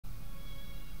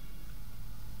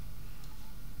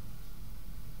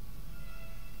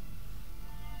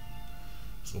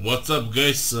What's up,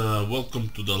 guys? Welcome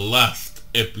to the last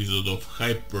episode of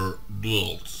Hyper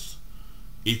Duels.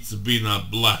 It's been a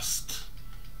blast.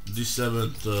 This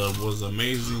event was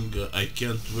amazing. I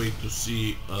can't wait to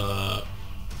see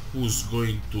who's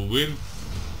going to win.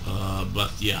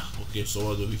 But yeah, okay, so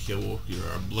what do we have over here?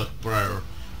 Our Black Prior.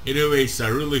 Anyways, I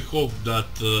really hope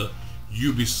that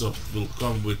Ubisoft will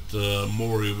come with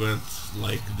more events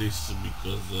like this,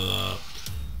 because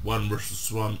 1 versus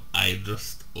 1, I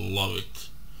just love it.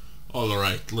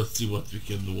 Alright, let's see what we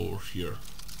can do over here.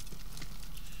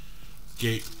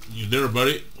 Okay, you there,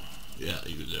 buddy? Yeah,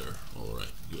 you there. Alright,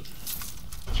 good.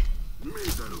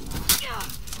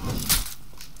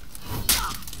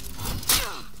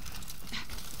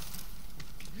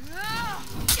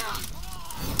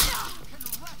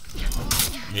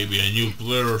 Maybe a new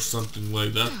player or something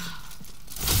like that.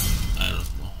 I don't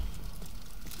know.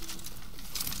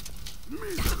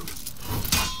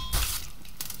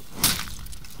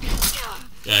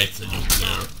 Yeah, it's a new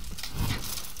player.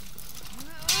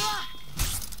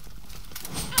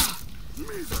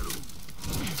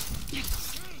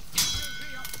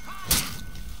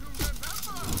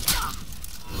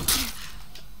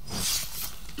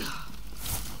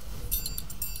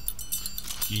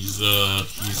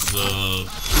 His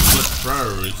Black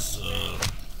Prior is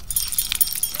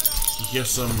he has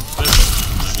some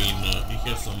he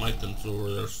has some items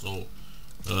over there, so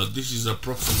this is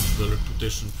approximately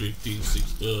reputation 15,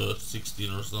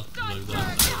 16 or something like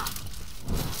that.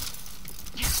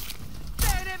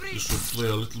 You should play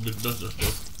a little bit better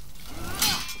though.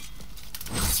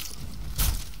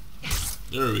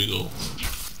 There we go.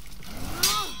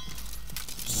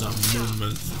 Some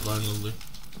movement finally.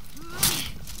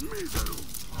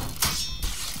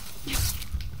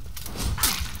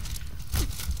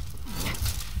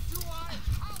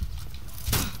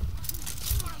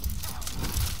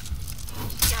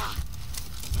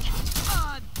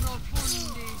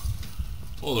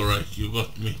 Alright, you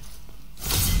got me.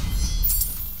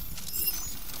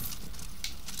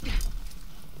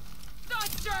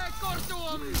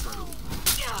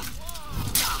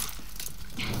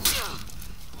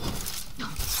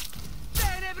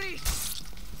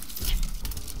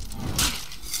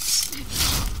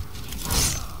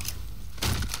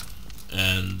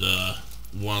 And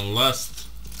one last.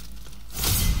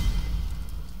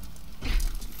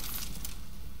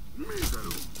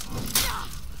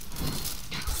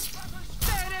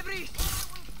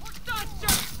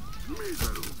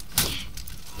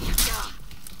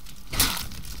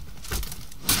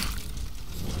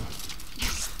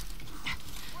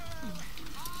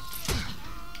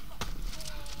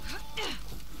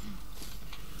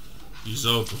 He's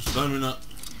out of stamina.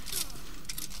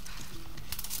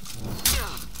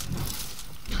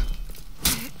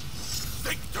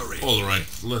 Alright,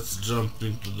 let's jump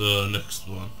into the next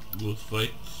one. Good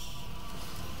fight.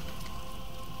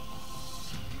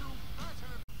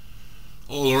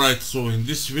 Alright, so in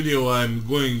this video I'm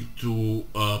going to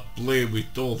play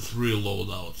with all 3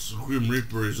 loadouts. Grim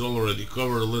Reaper is already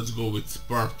covered. Let's go with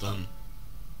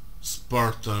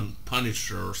Spartan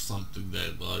Punisher or something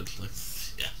like that.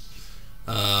 Yeah.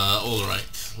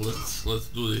 Alright, let's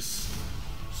do this.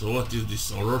 So what is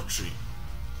this? Orochi.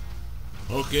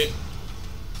 Okay.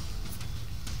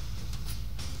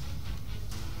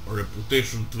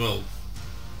 Reputation 12.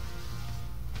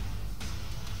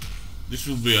 This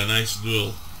will be a nice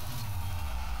duel.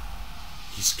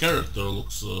 His character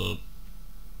looks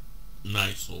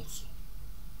nice also.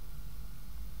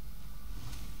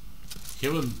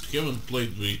 Haven't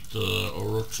played with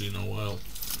Orochi in a while.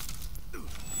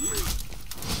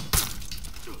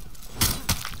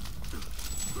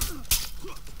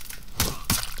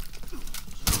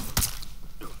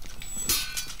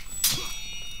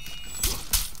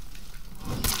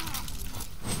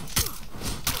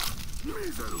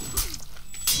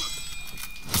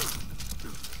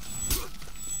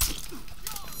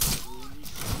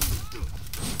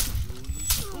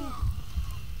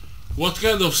 What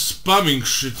kind of spamming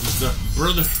shit is that,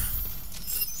 brother?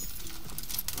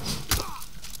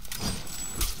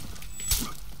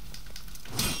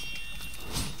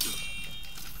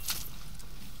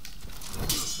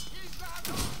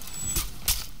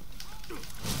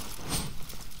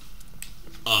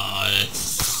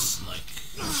 It's like...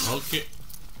 okay.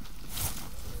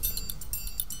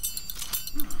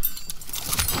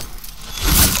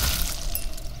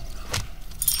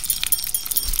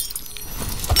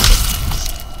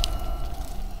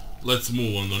 Let's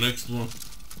move on to the next one.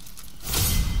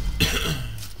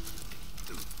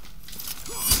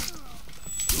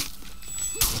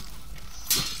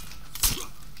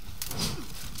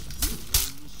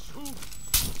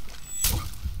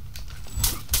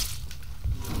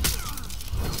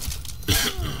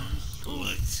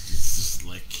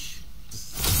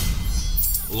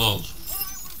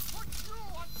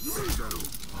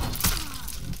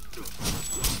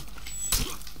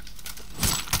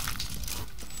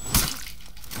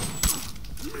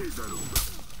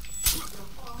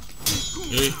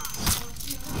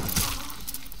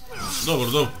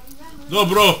 Dobro.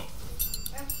 Dobro!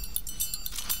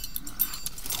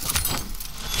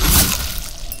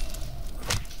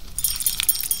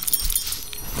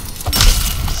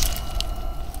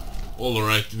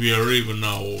 Alright, we are even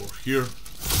now over here.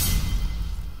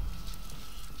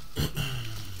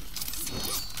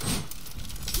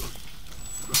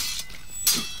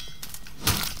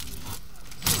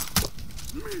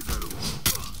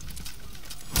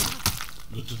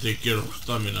 Got to take care of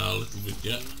stamina a little bit,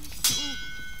 yeah.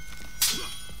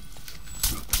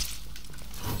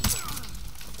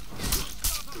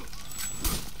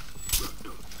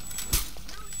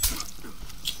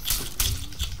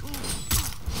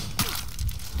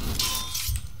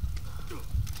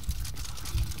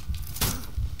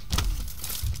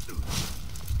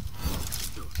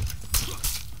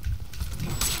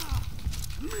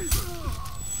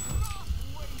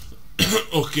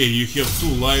 Okay, you have 2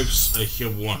 lives, I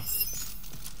have 1.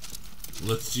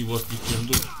 Let's see what we can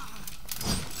do.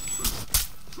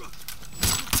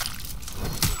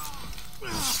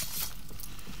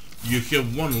 You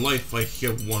have 1 life, I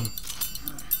have 1.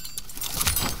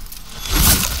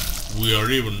 We are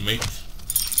even, mate.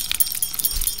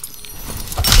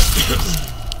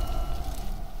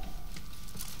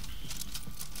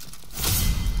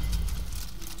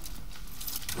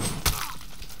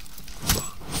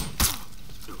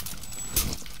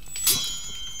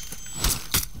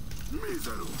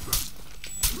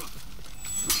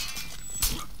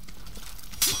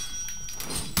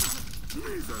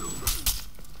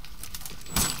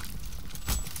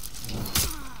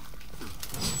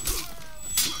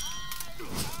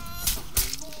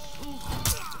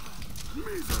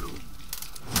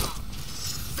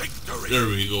 There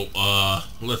we go.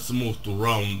 Let's move to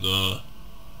round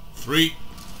 3.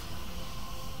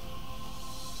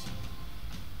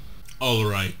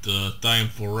 Alright, time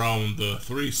for round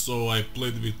 3. So I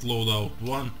played with loadout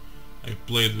 1, I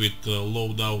played with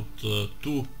loadout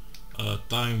 2.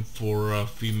 Time for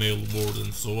female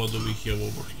warden. So what do we have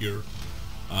over here?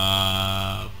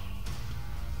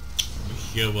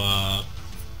 We have a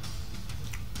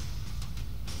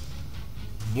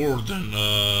Warden,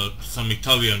 some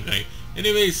Italian guy.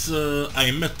 Anyways,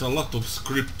 I met a lot of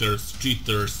scripters,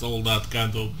 cheaters, all that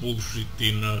kind of bullshit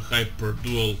in Hyper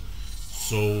Duel.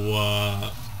 So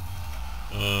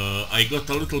I got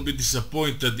a little bit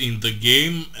disappointed in the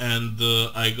game, and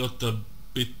I got a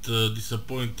bit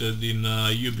disappointed in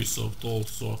Ubisoft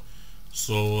also.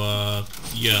 So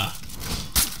yeah.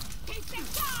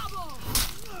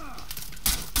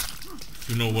 If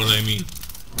you know what I mean.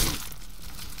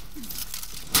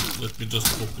 Let me just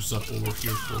focus up over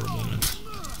here for a moment.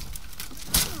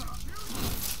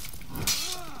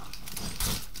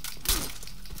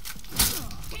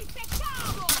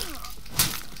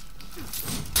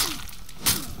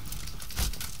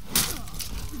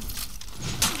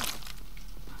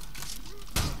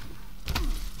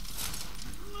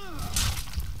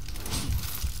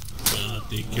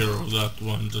 Take care of that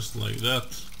one just like that.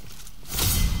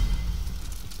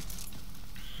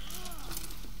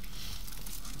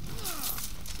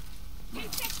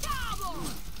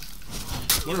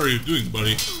 What are you doing,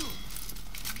 buddy?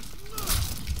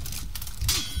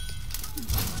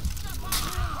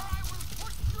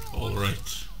 All right.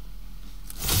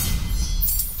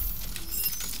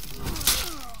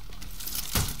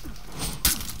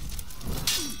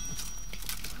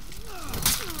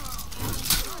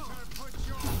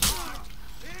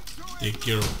 Take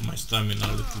care of my stamina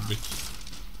a little bit.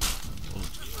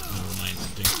 Okay, never mind.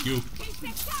 Thank you.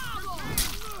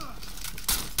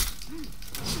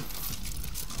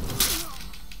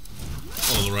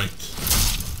 Alright,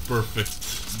 perfect.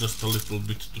 Just a little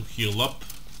bit to heal up.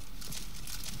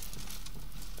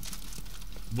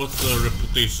 What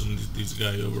reputation is this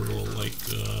guy overall? Like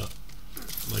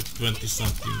 20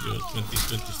 something, 20,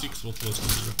 26? What was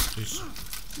his reputation?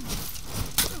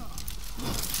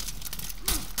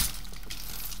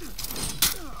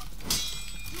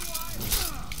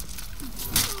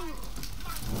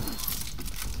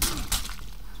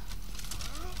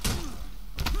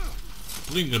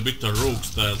 Playing a bit of rogue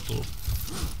style too.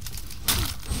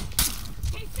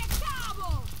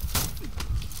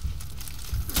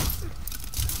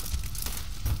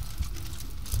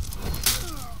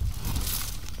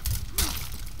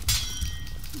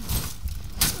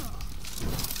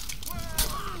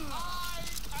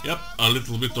 Yep, a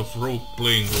little bit of rogue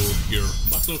playing over here,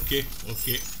 but okay,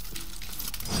 okay,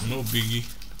 no biggie.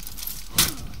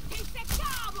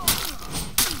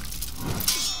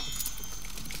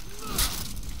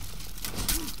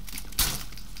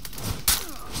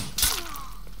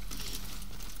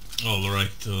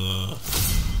 Alright,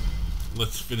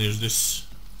 let's finish this.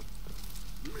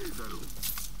 I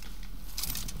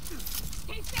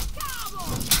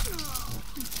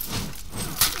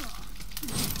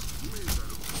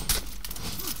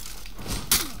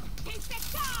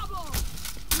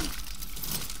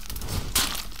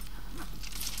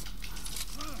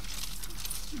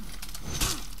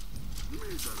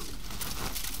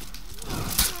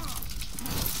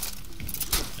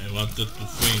wanted to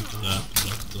feint that,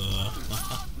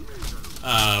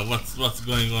 but what's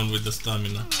going on with the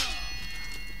stamina?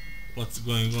 What's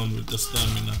going on with the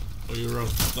stamina? Oh, you're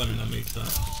out of stamina, mate.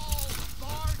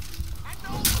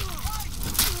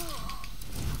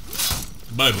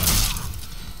 Bye bye.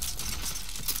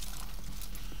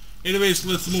 Anyways,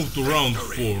 let's move to round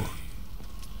 4.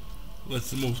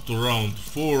 Let's move to round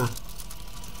 4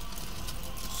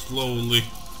 slowly.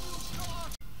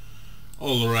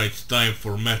 Alright, time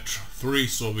for match 3.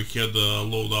 So we had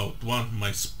loadout 1,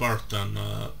 my Spartan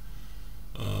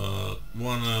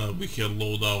 1, we had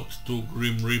loadout 2,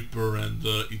 Grim Reaper, and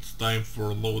it's time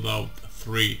for loadout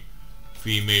 3,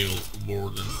 female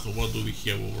Warden. So what do we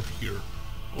have over here?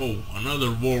 Oh,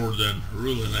 another Warden,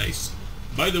 really nice.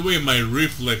 By the way, my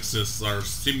reflexes are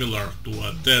similar to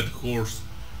a dead horse,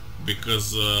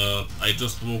 because I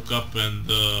just woke up and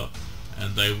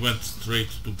I went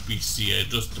straight to PC. I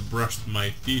just brushed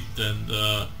my teeth and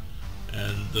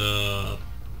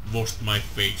washed my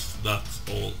face. That's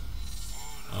all.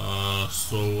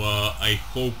 So I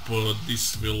hope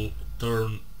this will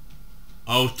turn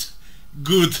out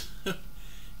good.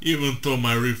 Even though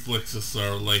my reflexes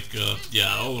are like,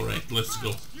 yeah, alright, let's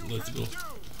go. Let's go.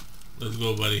 Let's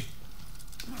go, buddy.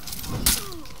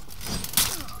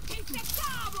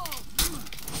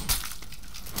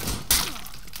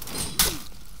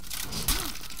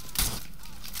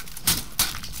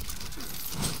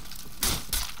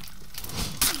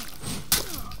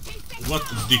 What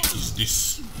the dick is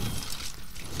this?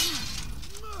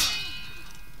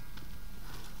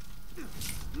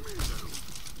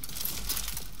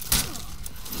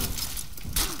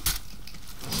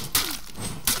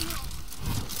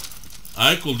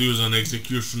 I could use an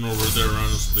execution over there,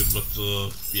 honestly, but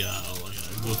yeah,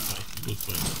 good fight, good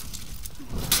fight.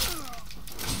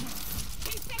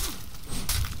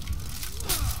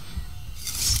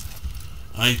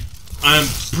 I'm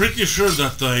pretty sure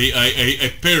that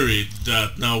I parried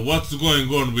that. Now, what's going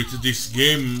on with this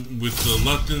game, with the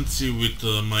latency, with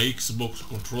my Xbox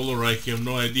controller, I have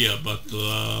no idea, but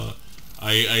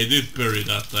I did parry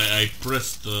that. I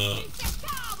pressed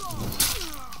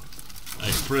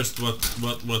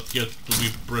what had to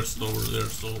be pressed over there,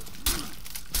 so.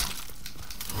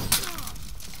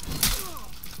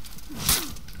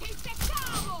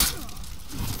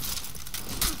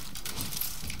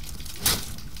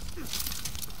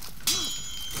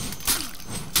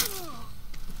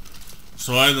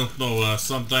 So I don't know,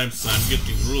 sometimes I'm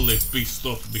getting really pissed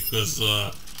off because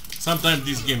sometimes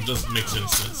this game doesn't make any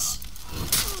sense.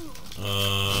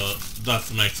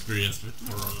 That's my experience with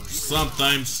For Honor.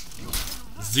 Sometimes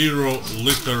zero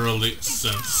literally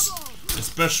sense.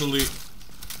 Especially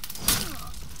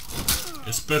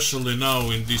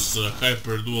now in this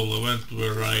hyper duel event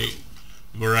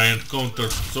where I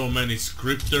encountered so many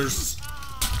scripters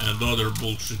and other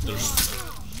bullshitters.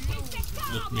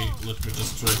 Let me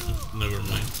just try to, never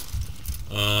mind.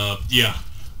 Yeah,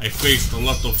 I faced a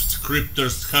lot of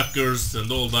scripters, hackers, and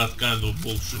all that kind of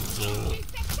bullshit, so,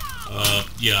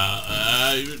 yeah,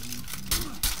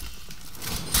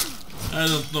 I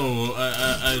don't know,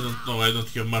 I don't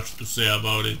have much to say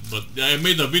about it, but I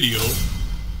made a video,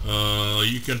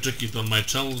 you can check it on my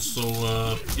channel,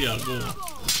 so, yeah, go on.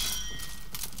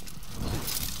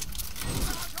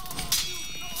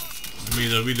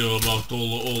 Made a video about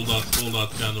all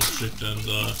that kind of shit, and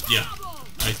yeah,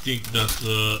 I think that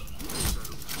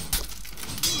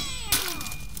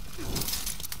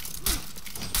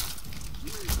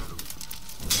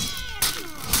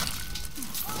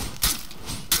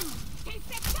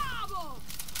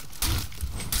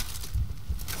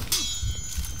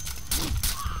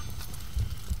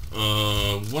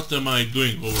what am I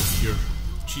doing over here?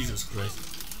 Jesus Christ.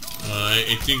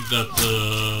 I think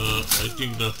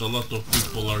that a lot of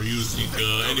people are using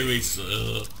anyways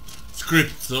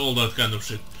scripts, all that kind of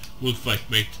shit. Good fight,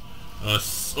 mate.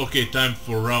 Okay, time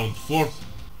for round 4.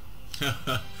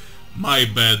 My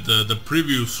bad, the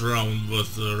previous round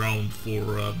was round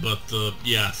 4, but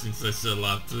yeah, since I said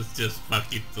that, let's just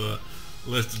fuck it.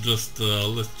 Let's just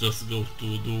go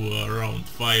to do round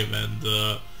 5 and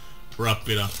wrap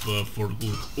it up for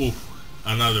good. Oh,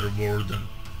 another Warden.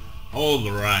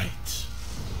 Alright,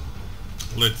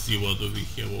 let's see what do we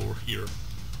have over here.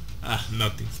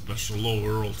 Nothing special.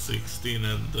 Overall 16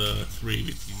 and 3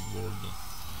 with his Warden.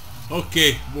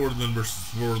 Okay, Warden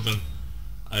versus Warden.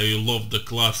 I love the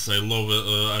class. I love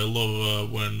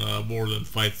when Warden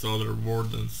fights other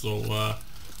Warden. So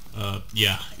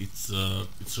yeah, it's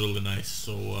really nice.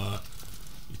 So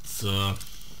it's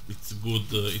it's a good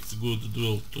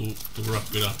duel to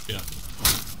wrap it up. Yeah.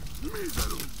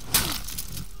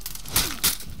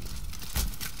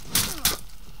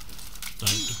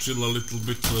 Time to chill a little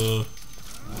bit.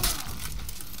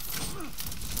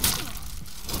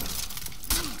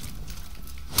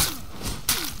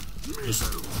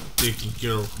 Just taking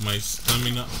care of my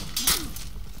stamina.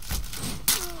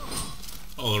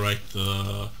 Alright,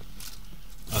 that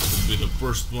will be the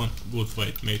first one. Good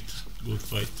fight, mate. Good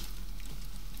fight.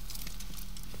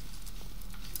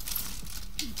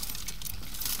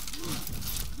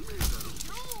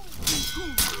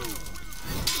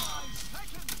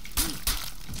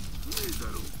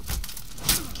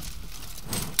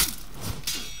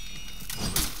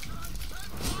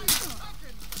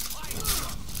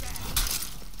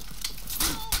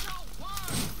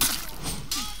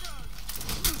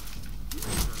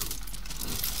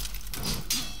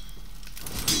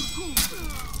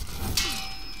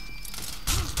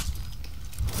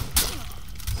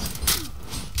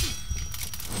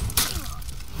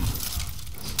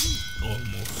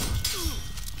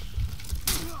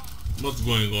 What's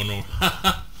going on over?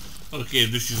 Okay,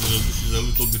 this is a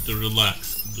little bit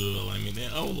relaxed duel. I mean,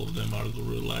 all of them are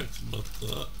relaxed, but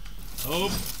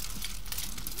oh,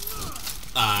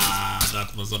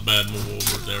 that was a bad move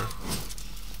over there.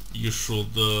 You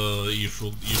should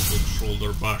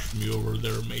shoulder bash me over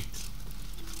there, mate.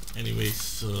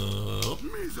 Anyways, oh,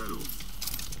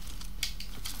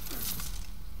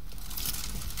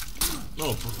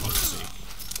 for fuck's sake.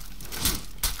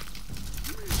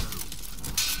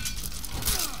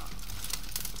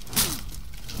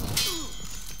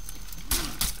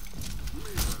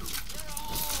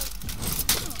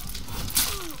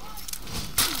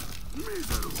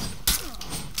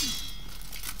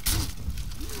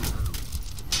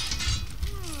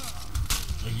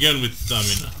 Again with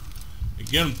stamina.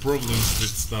 Again problems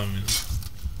with stamina.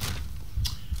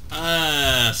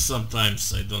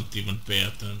 Sometimes I don't even pay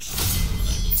attention.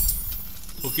 I mean,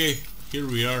 okay, here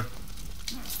we are.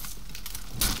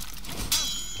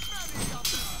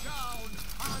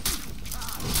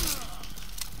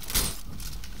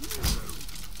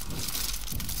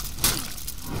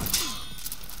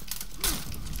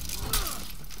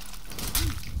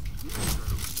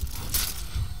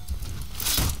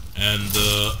 And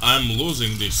I'm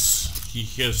losing this. He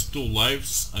has 2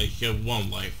 lives, I have 1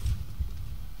 life.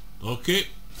 Okay,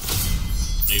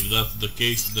 if that's the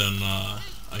case, then I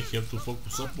have to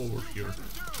focus up over here.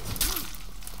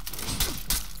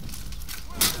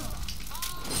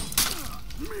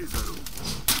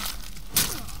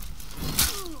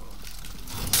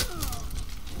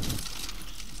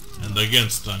 And again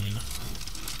stamina.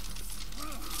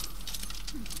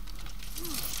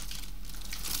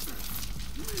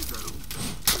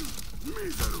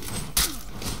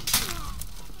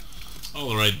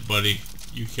 Alright, buddy,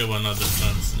 you have another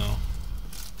chance now.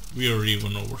 We are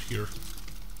even over here.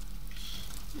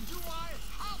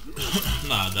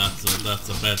 Nah, that's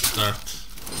a bad start.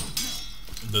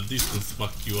 The distance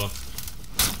fucked you up.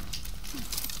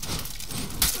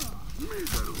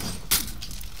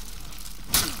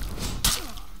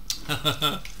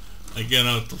 Again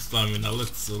out of stamina.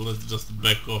 Let's just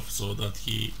back off so that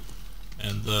he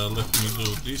and let me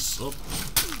do this. Oh.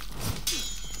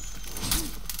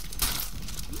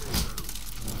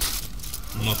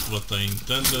 Not what I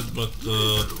intended, but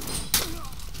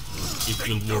it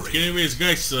will work. Anyways,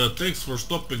 guys, thanks for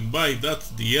stopping by. That's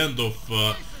the end of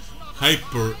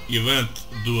Hyper Event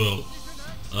Duel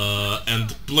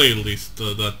and playlist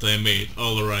that I made.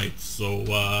 Alright, so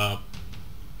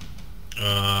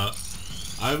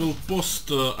I will post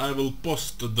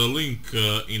the link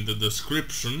in the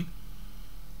description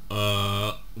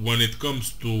when it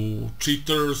comes to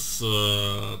cheaters,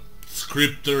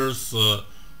 scripters,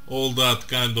 all that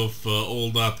kind of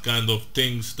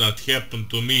things that happened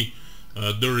to me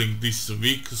during this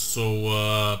week.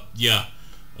 So yeah,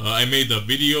 I made a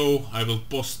video. I will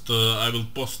post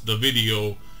the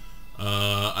video.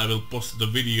 I will post the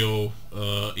video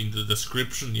in the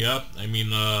description. Yeah, I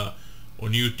mean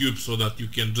on YouTube, so that you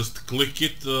can just click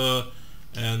it,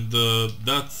 and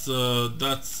that's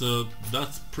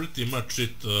pretty much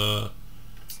it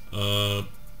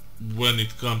when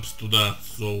it comes to that.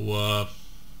 So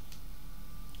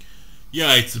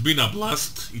yeah, it's been a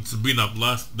blast. It's been a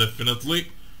blast,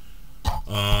 definitely.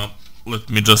 Let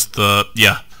me just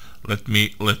yeah, let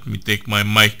me take my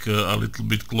mic a little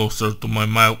bit closer to my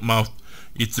mouth.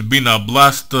 It's been a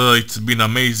blast. It's been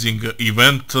amazing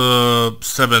event.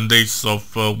 7 days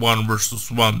of 1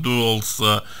 versus 1 duels.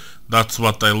 That's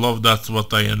what I love. That's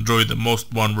what I enjoy the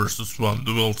most. 1 versus 1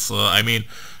 duels. I mean,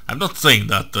 I'm not saying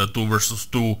that 2 versus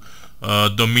 2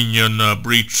 Dominion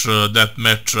breach that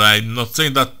match. I'm not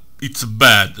saying that it's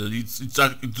bad. It's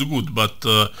good, but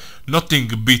nothing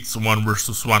beats 1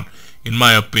 versus 1 in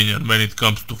my opinion when it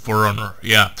comes to For Honor.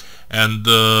 Yeah, and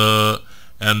the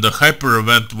hyper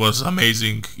event was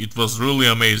amazing. It was really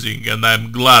amazing, and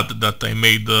I'm glad that I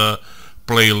made the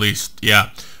playlist. Yeah,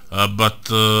 but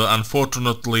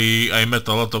unfortunately I met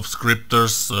a lot of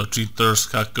scripters,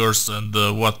 cheaters, hackers, and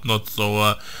whatnot.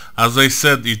 So as I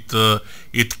said,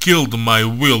 it killed my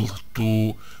will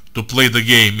to play the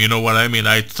game. You know what I mean?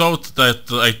 I thought that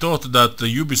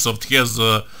Ubisoft has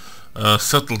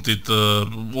settled it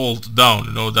all down.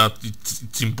 You know that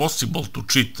it's impossible to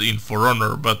cheat in For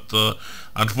Honor, but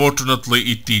unfortunately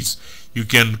it is. You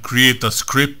can create a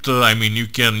script. I mean, you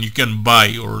can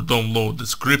buy or download the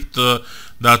script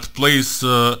that plays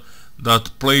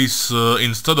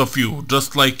instead of you,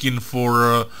 just like in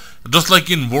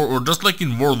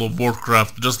World of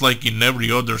Warcraft, just like in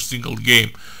every other single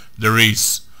game there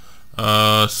is.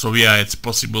 So yeah, it's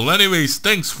possible. Anyways,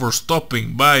 thanks for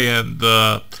stopping by, and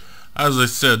as I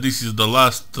said, this is the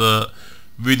last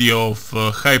video of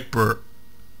Hyper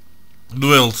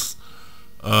Duels.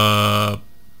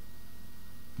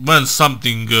 When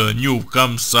something new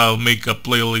comes, I'll make a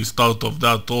playlist out of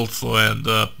that also, and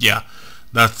yeah,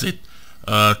 that's it.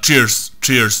 Cheers,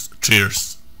 cheers, cheers.